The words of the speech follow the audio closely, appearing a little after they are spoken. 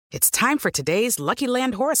It's time for today's Lucky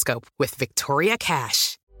Land horoscope with Victoria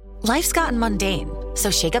Cash. Life's gotten mundane,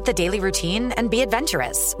 so shake up the daily routine and be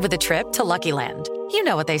adventurous with a trip to Lucky Land. You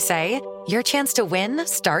know what they say, your chance to win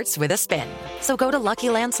starts with a spin. So go to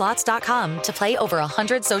LuckyLandSlots.com to play over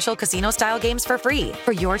 100 social casino-style games for free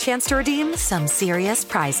for your chance to redeem some serious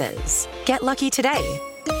prizes. Get lucky today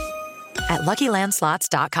at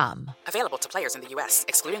LuckyLandSlots.com. Available to players in the U.S.,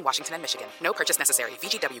 excluding Washington and Michigan. No purchase necessary.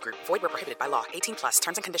 VGW Group. Void where prohibited by law. 18+.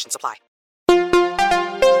 Terms and conditions apply.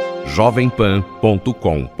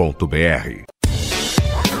 jovempan.com.br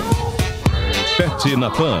Pet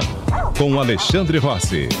na Pan, com Alexandre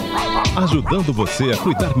Rossi, ajudando você a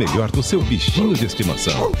cuidar melhor do seu bichinho de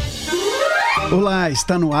estimação. Olá,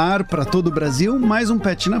 está no ar para todo o Brasil mais um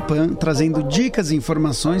Pet na Pan, trazendo dicas e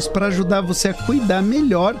informações para ajudar você a cuidar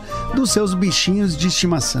melhor dos seus bichinhos de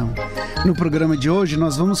estimação. No programa de hoje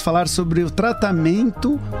nós vamos falar sobre o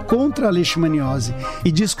tratamento contra a Leishmaniose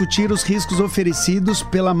e discutir os riscos oferecidos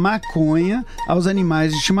pela maconha aos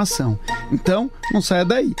animais de estimação. Então, não saia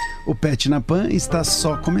daí, o Pet na Pan está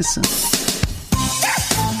só começando.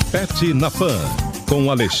 Pet na Pan,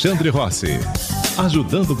 com Alexandre Rossi,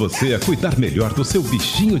 ajudando você a cuidar melhor do seu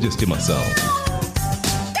bichinho de estimação.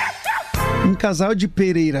 Um casal de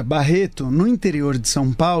Pereira Barreto, no interior de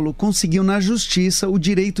São Paulo, conseguiu na justiça o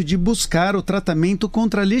direito de buscar o tratamento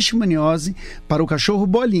contra a leishmaniose para o cachorro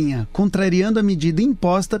Bolinha, contrariando a medida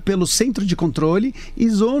imposta pelo Centro de Controle e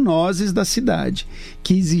Zoonoses da cidade,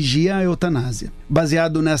 que exigia a eutanásia.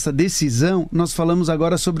 Baseado nessa decisão, nós falamos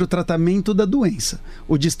agora sobre o tratamento da doença.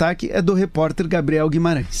 O destaque é do repórter Gabriel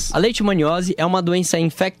Guimarães. A leishmaniose é uma doença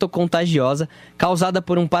infectocontagiosa causada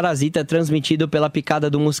por um parasita transmitido pela picada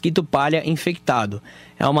do mosquito palha infectado.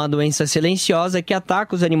 É uma doença silenciosa que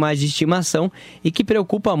ataca os animais de estimação e que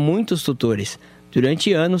preocupa muitos tutores.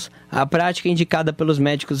 Durante anos, a prática indicada pelos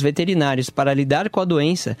médicos veterinários para lidar com a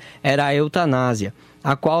doença era a eutanásia,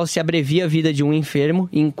 a qual se abrevia a vida de um enfermo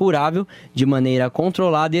incurável de maneira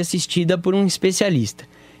controlada e assistida por um especialista.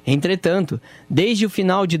 Entretanto, desde o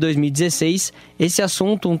final de 2016, esse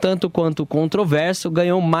assunto, um tanto quanto controverso,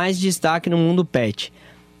 ganhou mais destaque no mundo pet.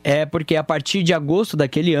 É porque a partir de agosto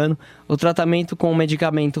daquele ano, o tratamento com o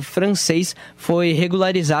medicamento francês foi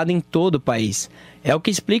regularizado em todo o país. É o que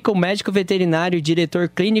explica o médico veterinário e diretor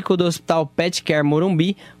clínico do Hospital Pet Care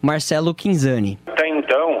Morumbi, Marcelo Quinzani. Até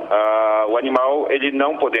então, o animal, ele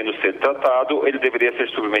não podendo ser tratado, ele deveria ser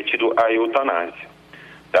submetido à eutanásia.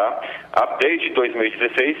 Tá? Desde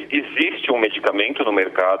 2016, existe um medicamento no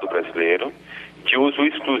mercado brasileiro de uso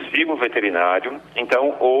exclusivo veterinário.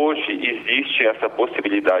 Então, hoje existe essa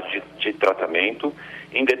possibilidade de tratamento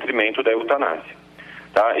em detrimento da eutanásia.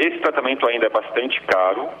 Tá? Esse tratamento ainda é bastante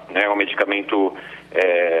caro, né? É um medicamento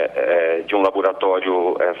de um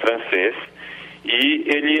laboratório francês, e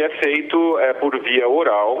ele é feito por via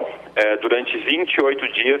oral durante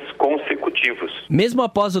 28 dias consecutivos. Mesmo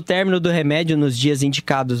após o término do remédio nos dias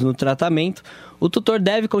indicados no tratamento, o tutor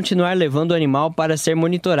deve continuar levando o animal para ser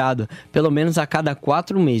monitorado, pelo menos a cada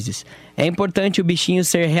 4 meses. É importante o bichinho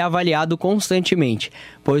ser reavaliado constantemente,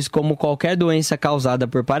 pois, como qualquer doença causada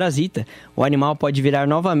por parasita, o animal pode virar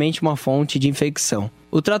novamente uma fonte de infecção.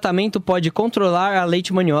 O tratamento pode controlar a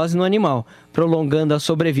leishmaniose no animal, prolongando a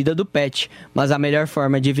sobrevida do pet, mas a melhor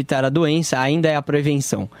forma de evitar a doença ainda é a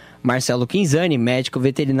prevenção. Marcelo Quinzani, médico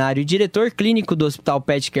veterinário e diretor clínico do Hospital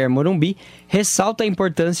Pet Care Morumbi, ressalta a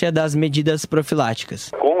importância das medidas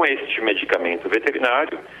profiláticas. Com este medicamento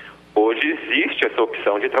veterinário, hoje existe essa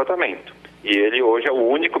opção de tratamento. E ele hoje é o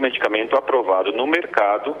único medicamento aprovado no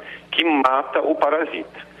mercado que mata o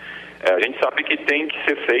parasita. A gente sabe que tem que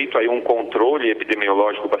ser feito aí um controle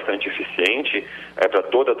epidemiológico bastante eficiente para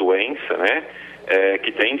toda a doença, né?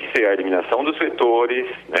 Que tem que ser a eliminação dos vetores,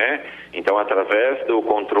 né? Então, através do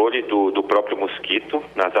controle do próprio mosquito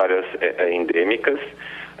nas áreas endêmicas,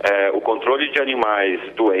 o controle de animais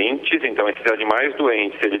doentes. Então, esses animais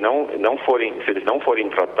doentes, se eles não forem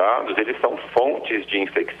tratados, eles são fontes de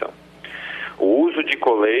infecção. O uso de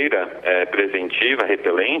coleira preventiva,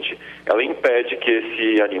 repelente, ela impede que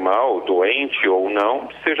esse animal, doente ou não,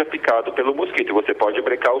 seja picado pelo mosquito. Você pode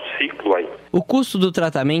brecar o ciclo aí. O custo do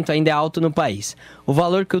tratamento ainda é alto no país. O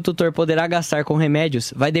valor que o tutor poderá gastar com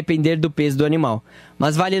remédios vai depender do peso do animal.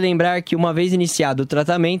 Mas vale lembrar que, uma vez iniciado o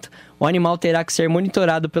tratamento, o animal terá que ser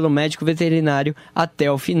monitorado pelo médico veterinário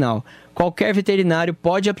até o final. Qualquer veterinário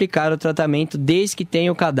pode aplicar o tratamento desde que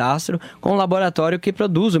tenha o cadastro com o laboratório que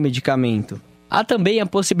produz o medicamento. Há também a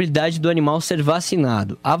possibilidade do animal ser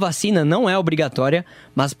vacinado. A vacina não é obrigatória,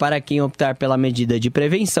 mas para quem optar pela medida de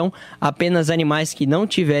prevenção, apenas animais que não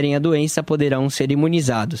tiverem a doença poderão ser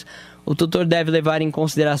imunizados. O tutor deve levar em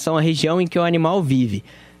consideração a região em que o animal vive.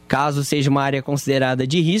 Caso seja uma área considerada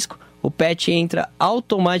de risco, o pet entra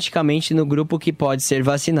automaticamente no grupo que pode ser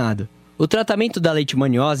vacinado. O tratamento da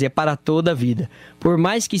leishmaniose é para toda a vida. Por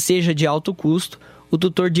mais que seja de alto custo, o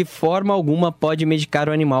tutor de forma alguma pode medicar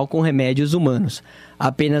o animal com remédios humanos.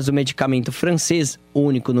 Apenas o medicamento francês,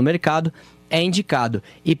 único no mercado, é indicado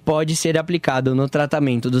e pode ser aplicado no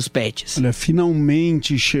tratamento dos pets. Olha,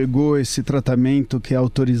 finalmente chegou esse tratamento que é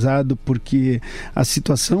autorizado, porque a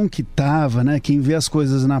situação que estava, né, quem vê as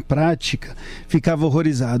coisas na prática ficava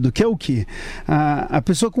horrorizado. Que é o quê? A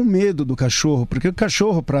pessoa com medo do cachorro, porque o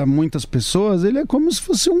cachorro, para muitas pessoas, ele é como se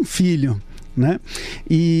fosse um filho, né?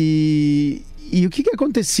 E o que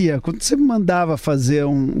acontecia? Quando você mandava fazer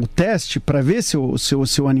o teste para ver se o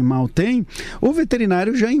seu animal tem, o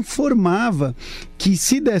veterinário já informava que,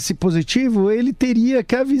 se desse positivo, ele teria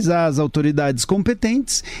que avisar as autoridades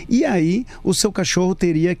competentes e aí o seu cachorro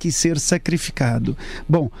teria que ser sacrificado.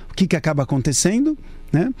 Bom, o que acaba acontecendo,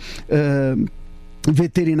 né?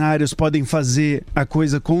 Veterinários podem fazer a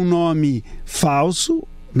coisa com um nome falso,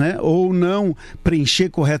 né? Ou não preencher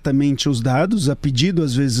corretamente os dados, a pedido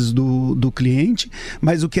às vezes do cliente,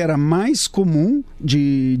 mas o que era mais comum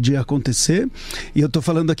de acontecer, e eu estou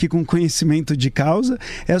falando aqui com conhecimento de causa,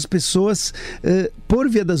 é as pessoas, por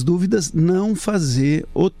via das dúvidas, não fazer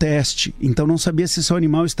o teste. Então não sabia se seu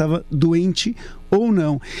animal estava doente ou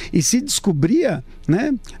não. E se descobria,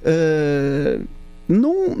 né?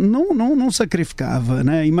 Não sacrificava,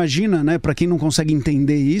 né? Imagina, né? Para quem não consegue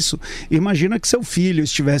entender isso, imagina que seu filho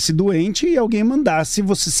estivesse doente e alguém mandasse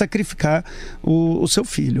você sacrificar o seu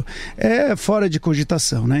filho. É fora de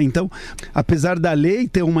cogitação, né? Então, apesar da lei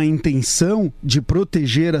ter uma intenção de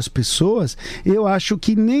proteger as pessoas, eu acho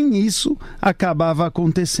que nem isso acabava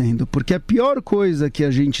acontecendo, porque a pior coisa que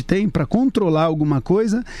a gente tem para controlar alguma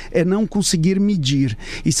coisa é não conseguir medir.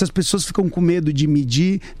 E se as pessoas ficam com medo de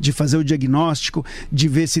medir, de fazer o diagnóstico, de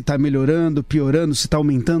ver se está melhorando, piorando, se está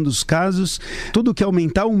aumentando os casos, tudo que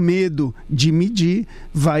aumentar o medo de medir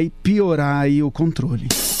vai piorar aí o controle.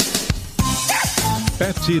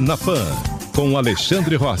 Pet na Pan, com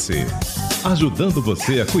Alexandre Rossi, ajudando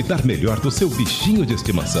você a cuidar melhor do seu bichinho de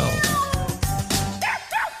estimação.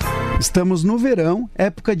 Estamos no verão,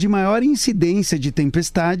 época de maior incidência de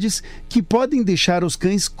tempestades que podem deixar os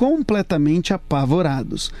cães completamente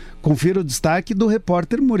apavorados. Confira o destaque do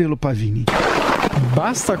repórter Murilo Pavini.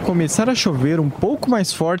 Basta começar a chover um pouco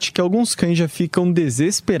mais forte que alguns cães já ficam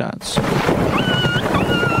desesperados.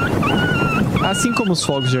 Assim como os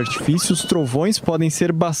fogos de artifício, os trovões podem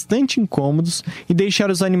ser bastante incômodos e deixar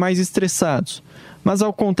os animais estressados. Mas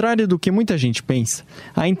ao contrário do que muita gente pensa,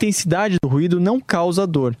 a intensidade do ruído não causa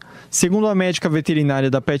dor. Segundo a médica veterinária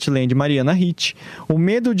da Petland, Mariana Rossi, o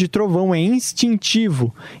medo de trovão é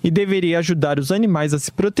instintivo e deveria ajudar os animais a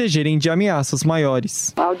se protegerem de ameaças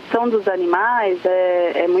maiores. A audição dos animais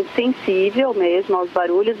é muito sensível mesmo aos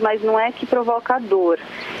barulhos, mas não é que provoca dor.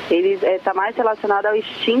 Ele está mais relacionado ao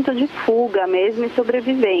instinto de fuga mesmo e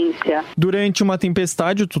sobrevivência. Durante uma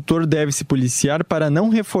tempestade, o tutor deve se policiar para não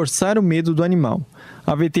reforçar o medo do animal.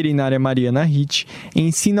 A veterinária Mariana Rossi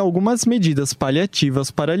ensina algumas medidas paliativas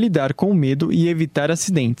para lidar com o medo e evitar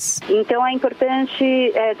acidentes. Então é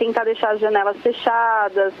importante tentar deixar as janelas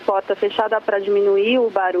fechadas, porta fechada para diminuir o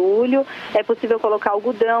barulho. É possível colocar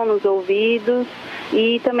algodão nos ouvidos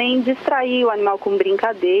e também distrair o animal com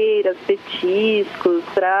brincadeiras, petiscos,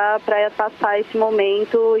 para passar esse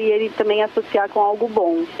momento e ele também associar com algo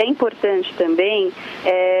bom. É importante também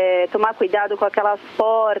tomar cuidado com aquelas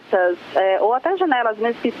portas ou até janelas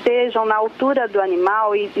mesmo que estejam na altura do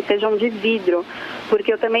animal e sejam de vidro,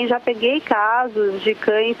 porque eu também já peguei casos de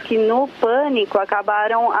cães que no pânico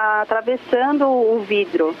acabaram atravessando o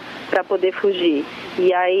vidro para poder fugir.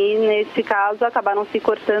 E aí, nesse caso, acabaram se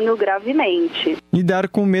cortando gravemente. Lidar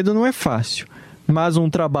com medo não é fácil, mas um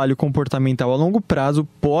trabalho comportamental a longo prazo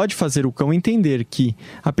pode fazer o cão entender que,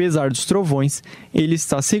 apesar dos trovões, ele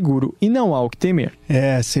está seguro e não há o que temer.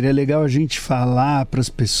 Seria legal a gente falar para as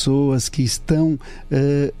pessoas que estão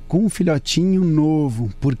com um filhotinho novo,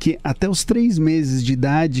 porque até os 3 meses de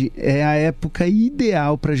idade é a época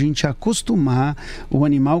ideal para a gente acostumar o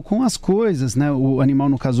animal com as coisas, né? O animal,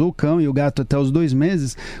 no caso, o cão, e o gato até os 2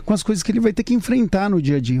 meses, com as coisas que ele vai ter que enfrentar no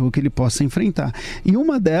dia a dia, ou que ele possa enfrentar. E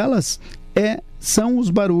uma delas são os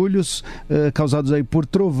barulhos causados aí por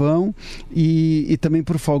trovão e também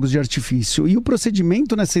por fogos de artifício. E o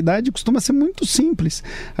procedimento nessa idade costuma ser muito simples.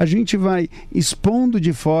 A gente vai expondo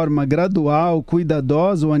de forma gradual,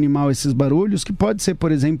 cuidadosa o animal a esses barulhos, que pode ser,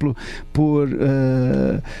 por exemplo, por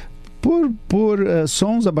por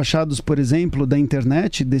sons abaixados, por exemplo, da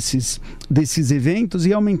internet, desses eventos,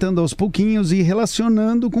 e aumentando aos pouquinhos e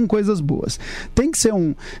relacionando com coisas boas. Tem que ser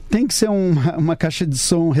uma caixa de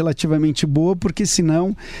som relativamente boa, porque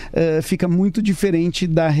senão fica muito diferente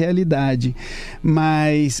da realidade.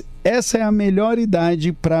 Mas essa é a melhor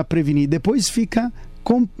idade para prevenir. Depois fica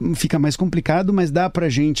mais complicado, mas dá para a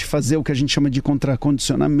gente fazer o que a gente chama de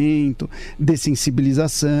contracondicionamento,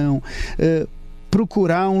 dessensibilização,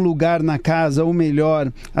 procurar um lugar na casa, ou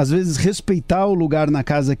melhor, às vezes respeitar o lugar na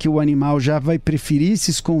casa que o animal já vai preferir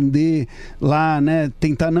se esconder lá, né?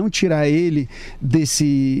 Tentar não tirar ele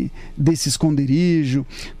desse esconderijo.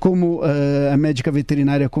 Como a médica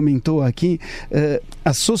veterinária comentou aqui,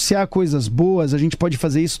 associar coisas boas. A gente pode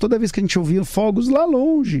fazer isso toda vez que a gente ouvir fogos lá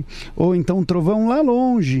longe, ou então um trovão lá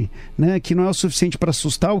longe, né? Que não é o suficiente para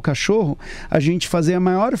assustar o cachorro. A gente fazer a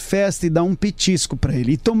maior festa e dar um petisco para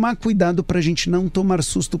ele, e tomar cuidado para a gente não tomar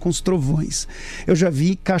susto com os trovões. Eu já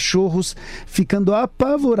vi cachorros ficando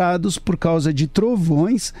apavorados por causa de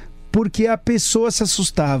trovões, porque a pessoa se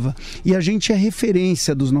assustava. E a gente é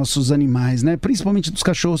referência dos nossos animais, né? Principalmente dos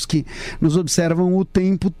cachorros que nos observam o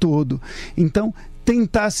tempo todo. Então,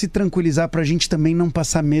 tentar se tranquilizar para a gente também não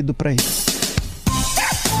passar medo para eles.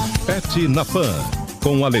 Pet na Pan,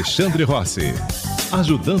 com Alexandre Rossi.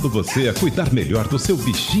 Ajudando você a cuidar melhor do seu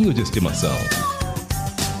bichinho de estimação.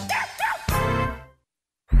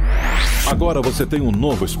 Agora você tem um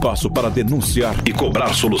novo espaço para denunciar e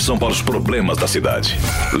cobrar solução para os problemas da cidade.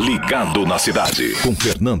 Ligado na Cidade, com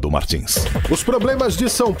Fernando Martins. Os problemas de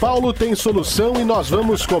São Paulo têm solução e nós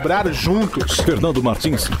vamos cobrar juntos. Fernando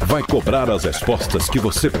Martins vai cobrar as respostas que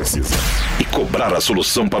você precisa e cobrar a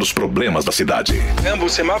solução para os problemas da cidade. O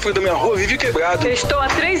semáforo da minha rua vive quebrado. Eu estou há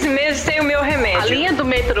 3 meses sem o meu remédio. A linha do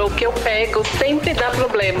metrô que eu pego sempre dá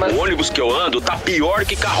problemas. O ônibus que eu ando tá pior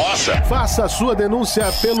que carroça. Faça a sua denúncia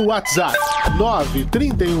pelo WhatsApp.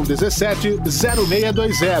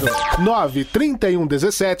 93117-0620.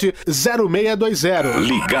 93117-0620.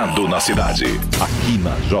 Ligado na Cidade, aqui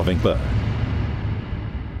na Jovem Pan.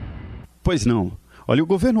 Pois não. Olha, o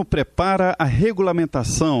governo prepara a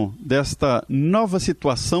regulamentação desta nova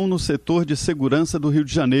situação no setor de segurança do Rio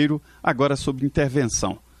de Janeiro, agora sob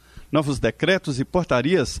intervenção. Novos decretos e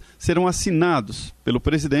portarias serão assinados pelo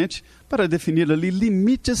presidente para definir ali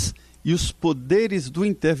limites e os poderes do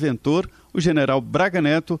interventor, o general Braga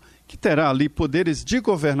Neto, que terá ali poderes de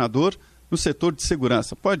governador no setor de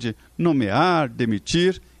segurança. Pode nomear,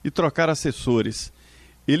 demitir e trocar assessores.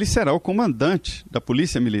 Ele será o comandante da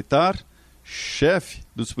Polícia Militar, chefe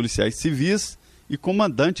dos policiais civis e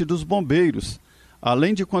comandante dos bombeiros,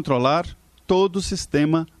 além de controlar todo o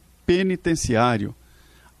sistema penitenciário.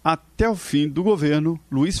 Até o fim do governo,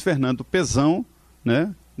 Luiz Fernando Pezão,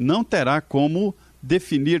 não terá como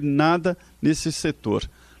definir nada nesse setor.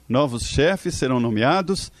 Novos chefes serão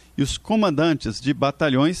nomeados e os comandantes de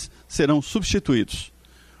batalhões serão substituídos.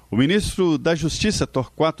 O ministro da Justiça,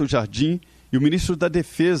 Torquato Jardim, e o ministro da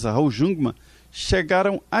Defesa, Raul Jungmann,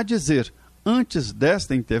 chegaram a dizer, antes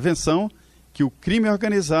desta intervenção, que o crime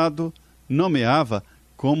organizado nomeava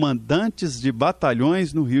comandantes de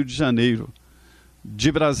batalhões no Rio de Janeiro.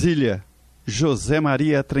 De Brasília, José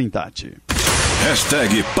Maria Trindade.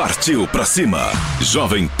 Hashtag Partiu Pra Cima,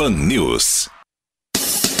 Jovem Pan News.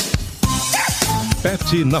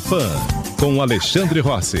 Pet na Pan, com Alexandre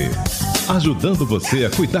Rossi. Ajudando você a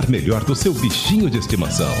cuidar melhor do seu bichinho de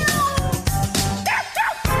estimação.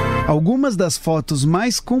 Algumas das fotos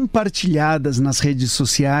mais compartilhadas nas redes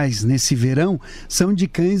sociais nesse verão são de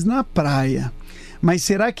cães na praia. Mas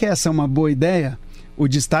será que essa é uma boa ideia? O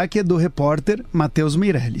destaque é do repórter Matheus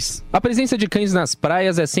Meirelles. A presença de cães nas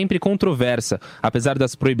praias é sempre controversa. Apesar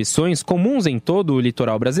das proibições comuns em todo o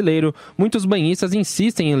litoral brasileiro, muitos banhistas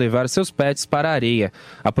insistem em levar seus pets para a areia.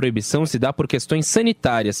 A proibição se dá por questões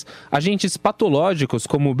sanitárias. Agentes patológicos,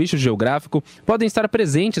 como o bicho geográfico, podem estar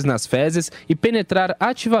presentes nas fezes e penetrar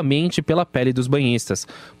ativamente pela pele dos banhistas.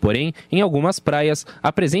 Porém, em algumas praias,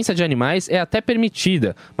 a presença de animais é até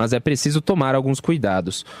permitida, mas é preciso tomar alguns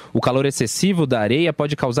cuidados. O calor excessivo da areia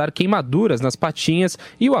pode causar queimaduras nas patinhas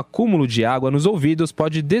e o acúmulo de água nos ouvidos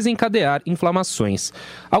pode desencadear inflamações.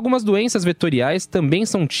 Algumas doenças vetoriais também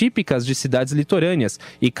são típicas de cidades litorâneas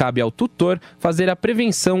e cabe ao tutor fazer a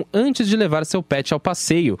prevenção antes de levar seu pet ao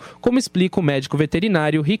passeio, como explica o médico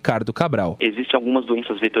veterinário Ricardo Cabral. Existem algumas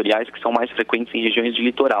doenças vetoriais que são mais frequentes em regiões de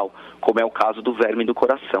litoral, como é o caso do verme do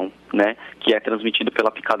coração, que é transmitido pela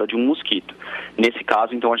picada de um mosquito. Nesse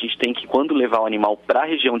caso, então, a gente tem que, quando levar o animal para a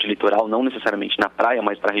região de litoral, não necessariamente na praia,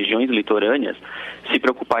 mas para regiões litorâneas, se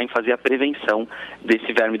preocupar em fazer a prevenção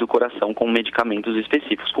desse verme do coração com medicamentos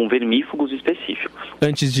específicos, com vermífugos específicos.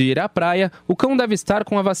 Antes de ir à praia, o cão deve estar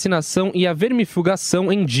com a vacinação e a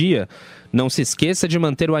vermifugação em dia. Não se esqueça de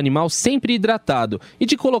manter o animal sempre hidratado e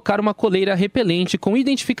de colocar uma coleira repelente com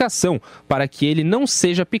identificação para que ele não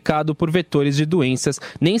seja picado por vetores de doenças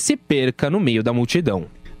nem se perca no meio da multidão.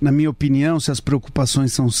 Na minha opinião, se as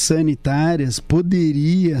preocupações são sanitárias,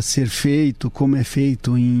 poderia ser feito, como é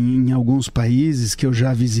feito em alguns países que eu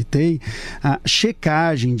já visitei, a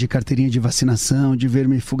checagem de carteirinha de vacinação, de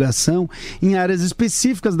vermifugação, em áreas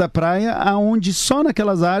específicas da praia, onde só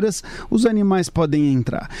naquelas áreas os animais podem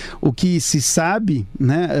entrar. O que se sabe,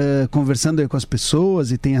 né, conversando aí com as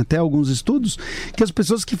pessoas, e tem até alguns estudos, que as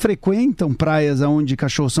pessoas que frequentam praias onde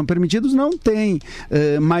cachorros são permitidos não têm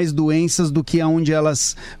mais doenças do que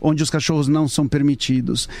onde os cachorros não são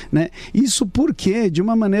permitidos, né? Isso porque, de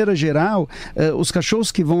uma maneira geral, os cachorros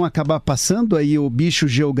que vão acabar passando aí o bicho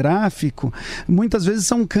geográfico, muitas vezes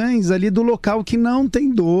são cães ali do local que não tem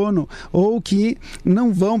dono, ou que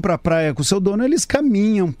não vão para a praia com o seu dono, eles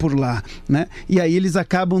caminham por lá, né? E aí eles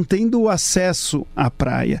acabam tendo acesso à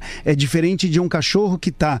praia. É diferente de um cachorro que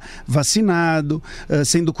está vacinado,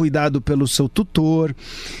 sendo cuidado pelo seu tutor.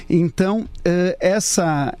 Então,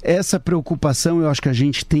 essa preocupação eu acho que a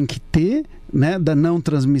gente tem que ter, né, da não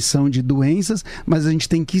transmissão de doenças, mas a gente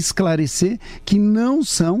tem que esclarecer que não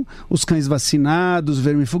são os cães vacinados,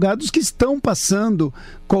 vermifugados, que estão passando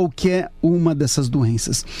qualquer uma dessas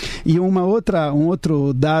doenças. E um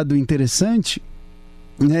outro dado interessante,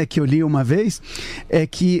 né, que eu li uma vez, é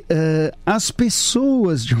que as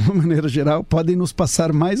pessoas, de uma maneira geral, podem nos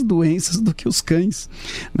passar mais doenças do que os cães,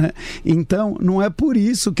 né? Então, não é por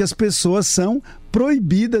isso que as pessoas são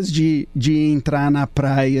proibidas de entrar na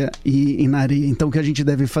praia e na areia. Então, o que a gente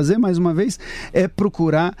deve fazer, mais uma vez, é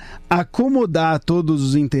procurar acomodar todos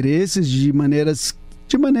os interesses de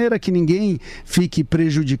maneira que ninguém fique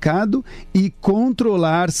prejudicado e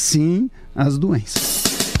controlar, sim, as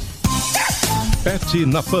doenças. Pet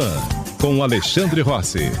na Pan, com Alexandre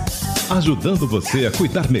Rossi. Ajudando você a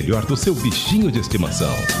cuidar melhor do seu bichinho de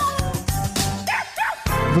estimação.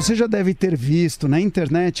 Você já deve ter visto na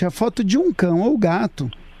internet a foto de um cão ou gato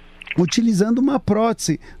utilizando uma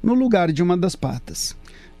prótese no lugar de uma das patas.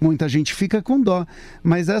 Muita gente fica com dó,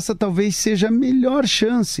 mas essa talvez seja a melhor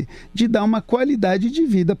chance de dar uma qualidade de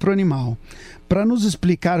vida para o animal. Para nos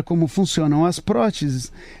explicar como funcionam as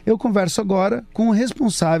próteses, eu converso agora com o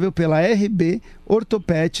responsável pela RB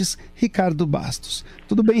Ortopets, Ricardo Bastos.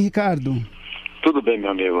 Tudo bem, Ricardo? Tudo bem,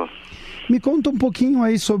 meu amigo. Me conta um pouquinho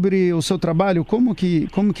aí sobre o seu trabalho, como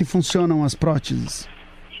que funcionam as próteses?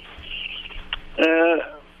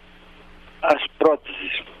 As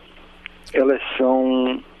próteses, elas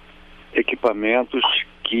são equipamentos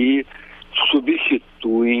que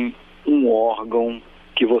substituem um órgão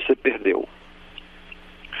que você perdeu.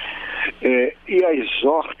 E as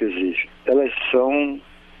órteses, elas são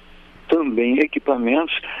também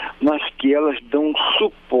equipamentos, mas que elas dão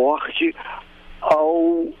suporte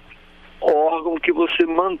ao órgão que você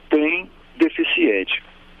mantém deficiente.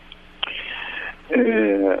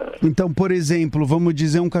 Então, por exemplo, vamos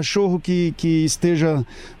dizer um cachorro que esteja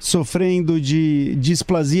sofrendo de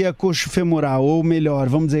displasia coxofemoral, ou melhor,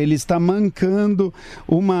 vamos dizer, ele está mancando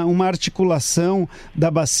uma articulação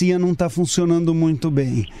da bacia, não está funcionando muito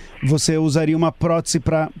bem. Você usaria uma prótese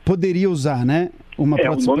poderia usar, né? Uma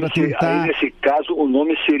prótese para tentar... Aí, nesse caso, o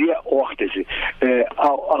nome seria órtese.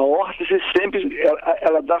 A órtese sempre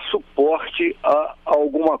ela dá suporte a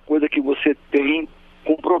alguma coisa que você tem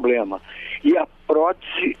com problema. E a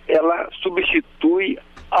prótese, ela substitui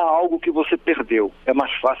a algo que você perdeu. É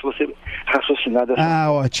mais fácil você raciocinar dessa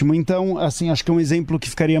forma. Ótimo. Então, assim, acho que é um exemplo que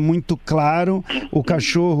ficaria muito claro. O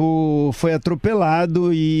cachorro foi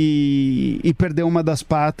atropelado e perdeu uma das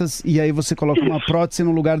patas, e aí você coloca uma prótese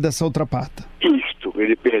no lugar dessa outra pata. Isto.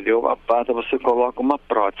 Ele perdeu uma pata, você coloca uma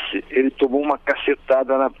prótese. Ele tomou uma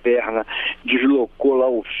cacetada na perna, deslocou lá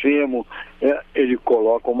o fêmur, ele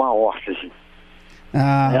coloca uma órtese.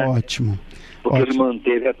 Ótimo. Porque ele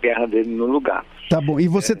manteve a perna dele no lugar. Tá bom. E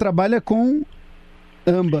você trabalha com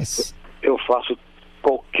ambas? Eu faço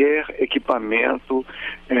qualquer equipamento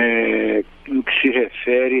no que se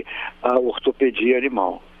refere à ortopedia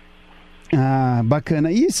animal.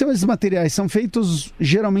 Bacana. E esses materiais são feitos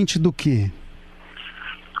geralmente do quê?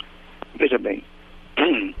 Veja bem,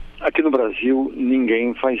 aqui no Brasil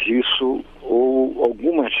ninguém faz isso, ou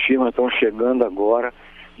algumas firmas estão chegando agora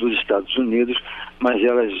dos Estados Unidos, mas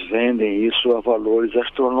elas vendem isso a valores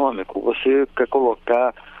astronômicos. Você quer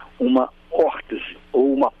colocar uma órtese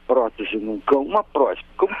ou uma prótese num cão, uma prótese.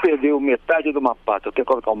 Como perdeu metade de uma pata, quer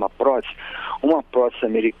colocar uma prótese, Uma prótese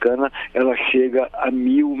americana, ela chega a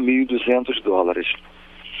 $1.000, $1.200,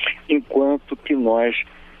 enquanto que nós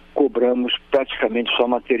cobramos praticamente só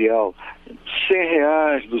material,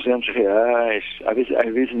 R$100, R$200,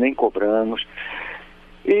 às vezes nem cobramos.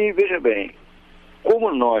 E veja bem,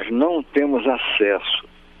 como nós não temos acesso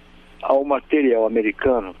ao material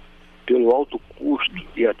americano, pelo alto custo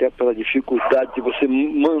e até pela dificuldade de você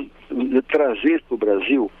trazer para o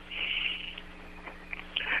Brasil,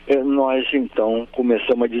 nós então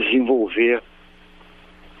começamos a desenvolver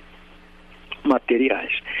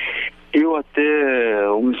materiais. Eu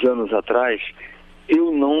até uns anos atrás,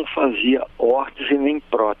 eu não fazia órtese nem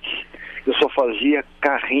prótese. Eu só fazia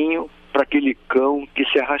carrinho para aquele cão que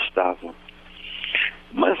se arrastava.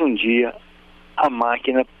 Mas um dia a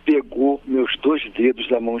máquina pegou meus 2 dedos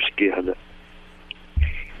da mão esquerda.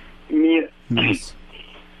 Eu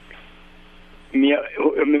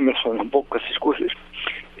me emociono um pouco com essas coisas.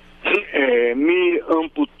 Me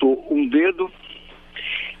amputou um dedo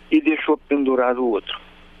e deixou pendurado o outro.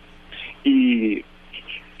 E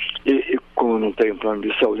como eu não tenho plano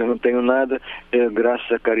de saúde, eu não tenho nada,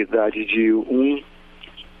 graças à caridade de um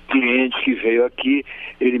cliente que veio aqui,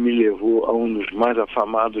 ele me levou a um dos mais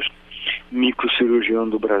afamados microcirurgião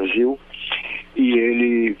do Brasil, e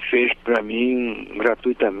ele fez para mim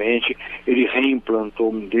gratuitamente. Ele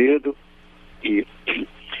reimplantou um dedo e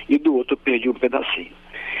do outro eu perdi um pedacinho.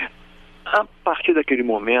 A partir daquele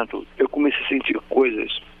momento eu comecei a sentir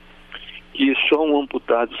coisas que só um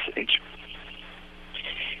amputado sente,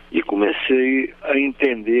 e comecei a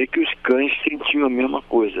entender que os cães sentiam a mesma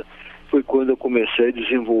coisa. Foi quando eu comecei a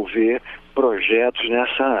desenvolver projetos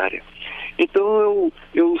nessa área. Então,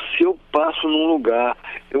 se eu passo num lugar,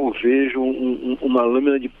 eu vejo uma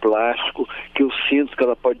lâmina de plástico, que eu sinto que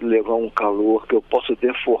ela pode levar um calor, que eu posso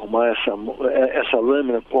deformar essa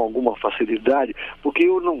lâmina com alguma facilidade, porque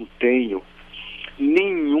eu não tenho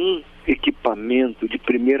nenhum equipamento de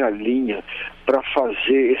primeira linha para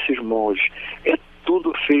fazer esses moldes. É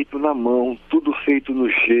tudo feito na mão, tudo feito no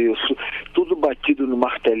gesso, tudo batido no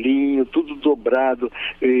martelinho, tudo dobrado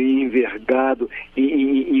e envergado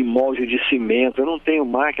em molde de cimento. Eu não tenho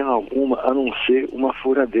máquina alguma a não ser uma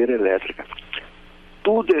furadeira elétrica.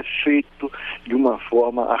 Tudo é feito de uma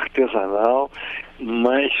forma artesanal,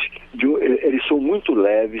 mas eles são muito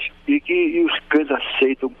leves e os cães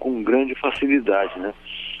aceitam com grande facilidade, né?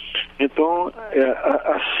 Então,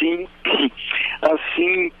 assim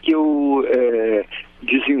que eu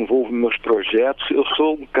desenvolvo meus projetos, eu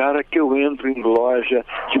sou um cara que eu entro em loja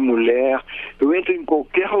de mulher, eu entro em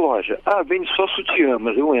qualquer loja. Vende só sutiã,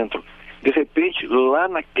 mas eu entro. De repente, lá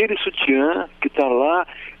naquele sutiã que está lá,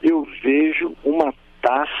 eu vejo uma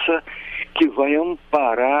taça que vai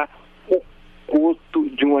amparar o coto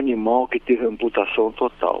de um animal que teve amputação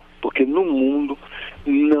total. Porque no mundo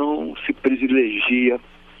não se privilegia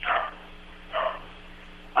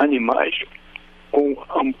animais com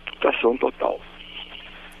amputação total.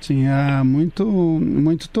 Sim, muito,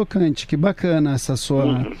 muito tocante. Que bacana essa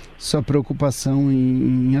sua preocupação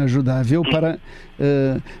em ajudar, viu?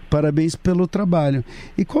 Parabéns pelo trabalho.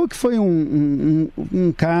 E qual que foi um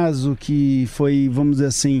caso que foi, vamos dizer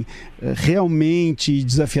assim, realmente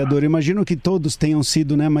desafiador? Eu imagino que todos tenham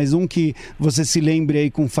sido, né? Mas um que você se lembre aí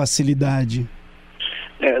com facilidade.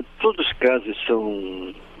 Todos os casos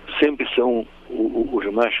sempre são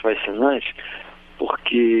os mais fascinantes,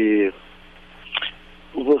 porque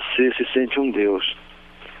você se sente um Deus.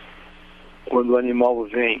 Quando o animal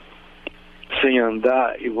vem sem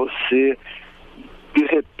andar e você, de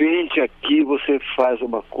repente, aqui você faz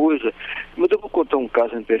uma coisa. Mas eu vou contar um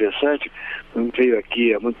caso interessante. Veio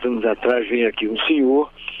aqui, há muitos anos atrás, veio aqui um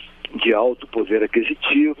senhor de alto poder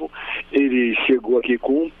aquisitivo. Ele chegou aqui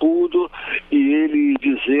com um poodle e ele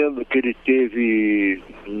dizendo que ele teve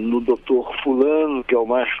no doutor fulano, que é o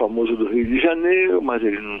mais famoso do Rio de Janeiro, mas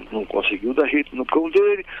ele não conseguiu dar jeito no cão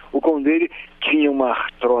dele. O cão dele tinha uma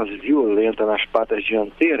artrose violenta nas patas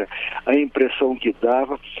dianteiras. A impressão que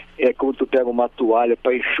dava é quando tu pega uma toalha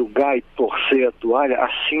para enxugar e torcer a toalha,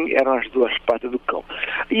 assim eram as duas patas do cão.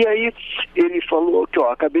 E aí ele falou que,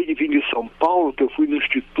 acabei de vir de São Paulo, que eu fui no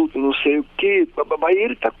instituto, não sei o quê. Aí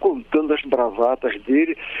ele está contando as bravatas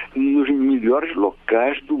dele nos melhores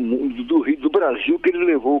locais do mundo, do Rio, do Brasil, que ele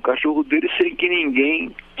levou o cachorro dele sem que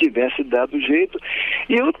ninguém tivesse dado jeito.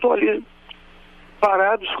 E eu estou ali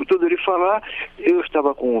parado, escutando ele falar. Eu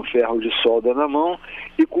estava com um ferro de solda na mão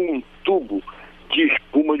e com um tubo de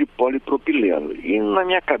espuma de polipropileno. E na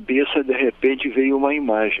minha cabeça, de repente, veio uma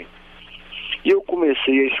imagem. E eu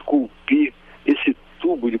comecei a esculpir esse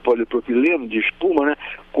tubo de polipropileno, de espuma, né,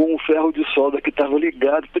 com um ferro de solda que estava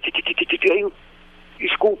ligado. Aí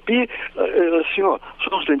esculpi, assim, ó,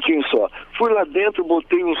 só um instantinho só. Fui lá dentro,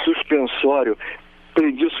 botei um suspensório,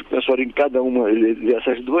 prendi o suspensório em cada uma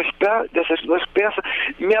dessas duas peças,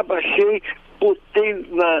 me abaixei, botei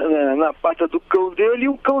na pata do cão dele e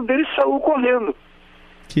o cão dele saiu correndo.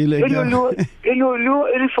 Que legal. Ele olhou,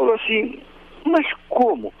 ele falou assim, mas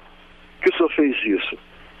como que o senhor fez isso?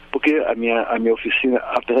 Porque a minha oficina,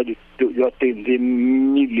 apesar de eu atender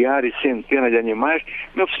milhares, centenas de animais,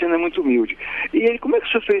 minha oficina é muito humilde. E ele, como é que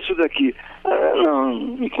o senhor fez isso daqui?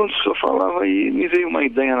 Não, enquanto o senhor falava aí, me veio uma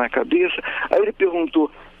ideia na cabeça. Aí ele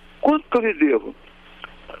perguntou, quanto que eu lhe devo?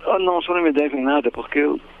 Não, o senhor não me deve nada, porque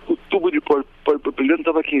o tubo de polipropileno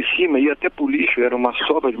estava aqui em cima, ia até pro lixo, era uma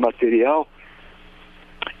sobra de material.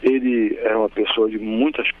 Ele era uma pessoa de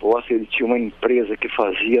muitas posses, ele tinha uma empresa que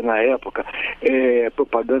fazia na época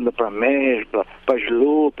propaganda para Mesbla, para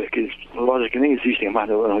Sloper, lojas que nem existem mais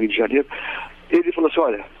no Rio de Janeiro. Ele falou assim,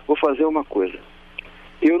 olha, vou fazer uma coisa,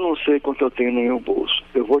 eu não sei quanto eu tenho no meu bolso,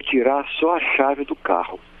 eu vou tirar só a chave do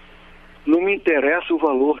carro, não me interessa o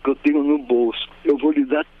valor que eu tenho no bolso, eu vou lhe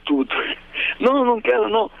dar tudo. Não quero,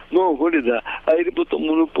 não, eu vou lhe dar. Aí ele botou a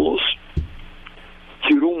mão no bolso,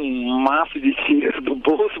 tirou um maço de dinheiro do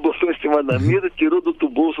bolso, botou em cima da mesa, tirou do outro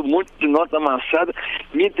bolso um monte de nota amassada,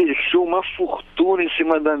 me deixou uma fortuna em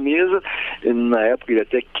cima da mesa. Na época ele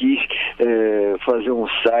até quis fazer um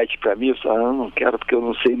site para mim. Eu falei, não quero, porque eu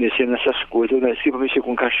não sei mexer nessas coisas, eu nasci para mexer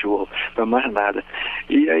com cachorro, para mais nada.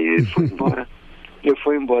 E aí ele foi embora.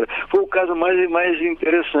 Foi embora. Foi o caso mais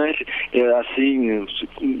interessante, assim,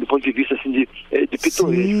 do ponto de vista assim, de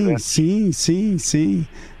pitoresco, né? Sim.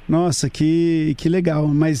 Nossa, que legal,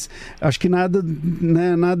 mas acho que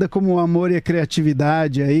nada como o amor e a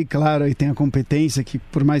criatividade aí, claro, aí tem a competência, que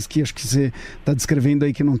por mais que acho que você está descrevendo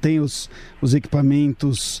aí que não tem os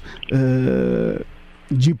equipamentos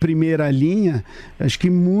de primeira linha, acho que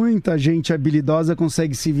muita gente habilidosa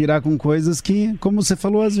consegue se virar com coisas que, como você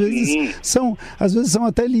falou, às vezes são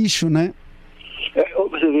até lixo, né?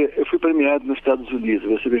 Você vê, eu fui premiado nos Estados Unidos,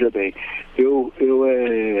 você veja bem,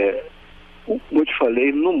 como eu te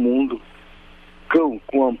falei, no mundo, cão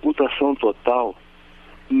com amputação total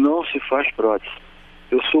não se faz prótese.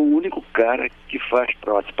 Eu sou o único cara que faz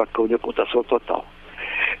prótese para cão de amputação total.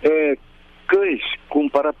 Cães com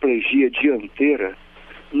paraplegia dianteira,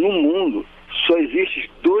 no mundo só existem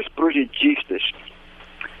 2 projetistas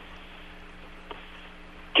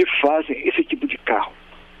que fazem esse tipo de carro,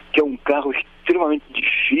 que é um carro extremamente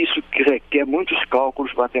difícil, que requer muitos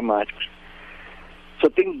cálculos matemáticos. Só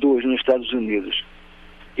tem 2 nos Estados Unidos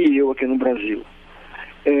e eu aqui no Brasil.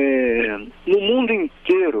 No mundo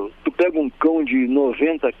inteiro, tu pega um cão de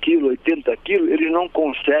 90 quilos, 80 quilos, eles não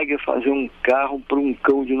conseguem fazer um carro para um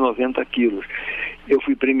cão de 90 quilos. Eu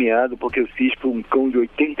fui premiado porque eu fiz para um cão de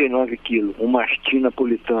 89 quilos, um mastim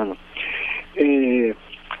napolitano.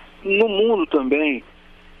 No mundo também,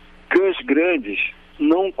 cães grandes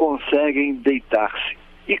não conseguem deitar-se.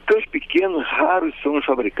 E cães pequenos, raros são os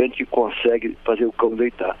fabricantes que conseguem fazer o cão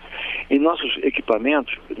deitar. Em nossos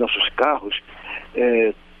equipamentos, nossos carros,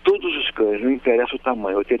 todos os cães, não interessa o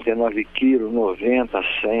tamanho, 89 quilos, 90,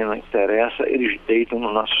 100, não interessa, eles deitam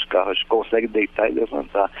nos nossos carros, conseguem deitar e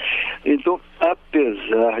levantar. Então,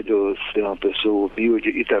 apesar de eu ser uma pessoa humilde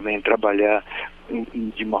e também trabalhar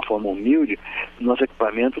de uma forma humilde, nosso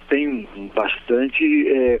equipamento tem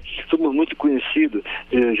bastante, somos muito conhecidos.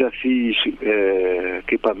 Eu já fiz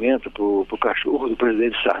equipamento para o cachorro do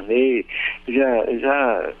presidente Sarney,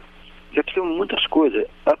 já fizemos muitas coisas,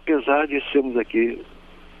 apesar de sermos aqui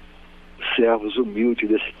servos humildes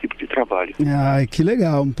desse tipo de trabalho. Ai, que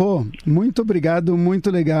legal. Pô, muito obrigado,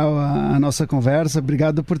 muito legal a nossa conversa,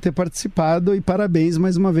 obrigado por ter participado e parabéns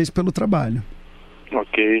mais uma vez pelo trabalho.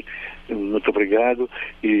 Ok, muito obrigado,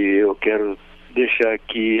 e eu quero deixar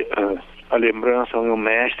aqui a lembrança ao meu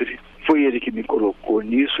mestre. Foi ele que me colocou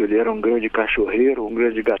nisso, ele era um grande cachorreiro, um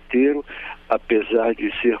grande gateiro, apesar de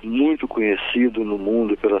ser muito conhecido no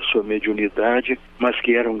mundo pela sua mediunidade, mas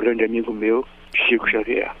que era um grande amigo meu, Chico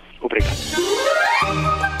Xavier. Obrigado.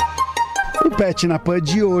 O Pet na Pan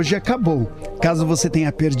de hoje acabou. Caso você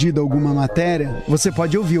tenha perdido alguma matéria, você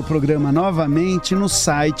pode ouvir o programa novamente no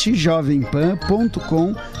site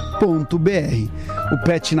jovempan.com.br. O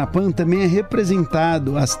Pet na Pan também é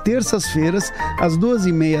representado às terças-feiras, às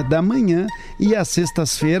 2h30 da manhã e às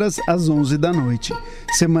sextas-feiras, às 11 da noite.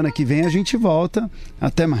 Semana que vem a gente volta.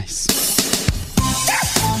 Até mais.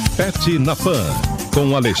 Pet na Pan,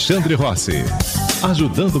 com Alexandre Rossi.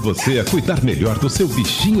 Ajudando você a cuidar melhor do seu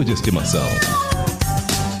bichinho de estimação.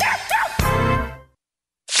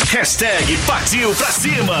 Hashtag partiu pra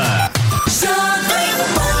cima.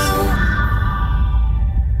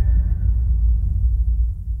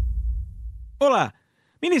 Olá,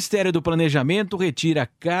 Ministério do Planejamento retira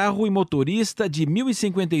carro e motorista de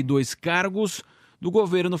 1.052 cargos do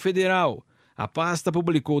governo federal. A pasta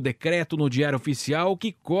publicou o decreto no Diário Oficial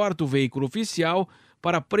que corta o veículo oficial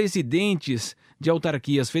para presidentes de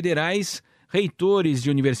autarquias federais, reitores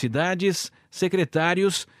de universidades,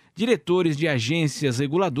 secretários, diretores de agências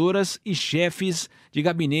reguladoras e chefes de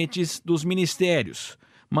gabinetes dos ministérios.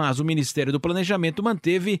 Mas o Ministério do Planejamento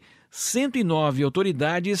manteve 109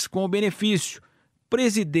 autoridades com o benefício: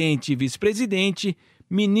 presidente e vice-presidente,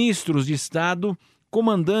 ministros de Estado,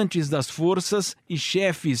 comandantes das forças e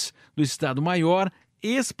chefes do Estado-Maior,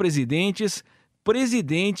 ex-presidentes,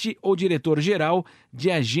 presidente ou diretor-geral de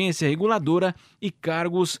agência reguladora e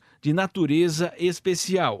cargos de natureza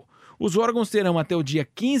especial. Os órgãos terão até o dia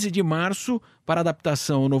 15 de março para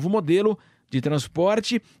adaptação ao novo modelo de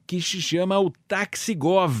transporte que se chama o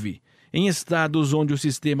Taxigov. Em estados onde o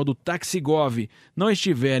sistema do Taxigov não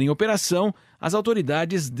estiver em operação, as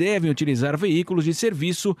autoridades devem utilizar veículos de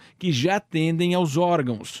serviço que já atendem aos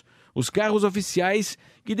órgãos. Os carros oficiais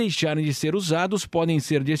que deixarem de ser usados podem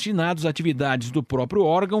ser destinados a atividades do próprio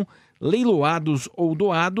órgão, leiloados ou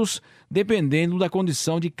doados, dependendo da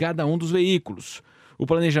condição de cada um dos veículos. O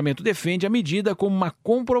planejamento defende a medida como uma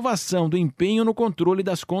comprovação do empenho no controle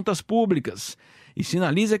das contas públicas e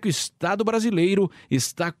sinaliza que o Estado brasileiro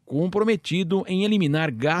está comprometido em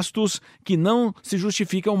eliminar gastos que não se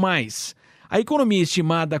justificam mais. A economia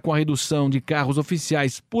estimada com a redução de carros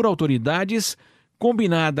oficiais por autoridades,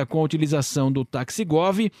 combinada com a utilização do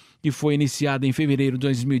Taxigov, que foi iniciada em fevereiro de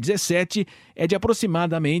 2017, é de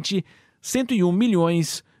aproximadamente 101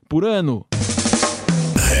 milhões por ano.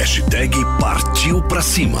 Hashtag partiu pra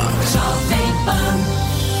cima.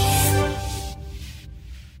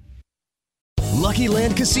 Lucky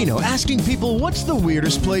Land Casino, asking people, what's the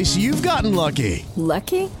weirdest place you've gotten lucky?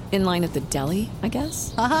 Lucky? In line at the deli, I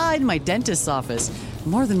guess? Aha, in my dentist's office.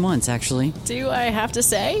 More than once, actually. Do I have to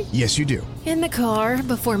say? Yes, you do. In the car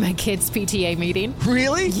before my kids' PTA meeting.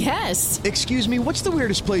 Really? Yes. Excuse me, what's the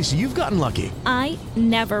weirdest place you've gotten lucky? I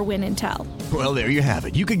never win and tell. Well, there you have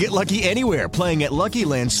it. You can get lucky anywhere, playing at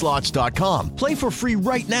LuckyLandSlots.com. Play for free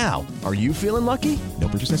right now. Are you feeling lucky? No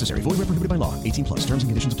purchase necessary. Void where prohibited by law. 18+. Terms and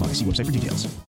conditions apply. See website for details.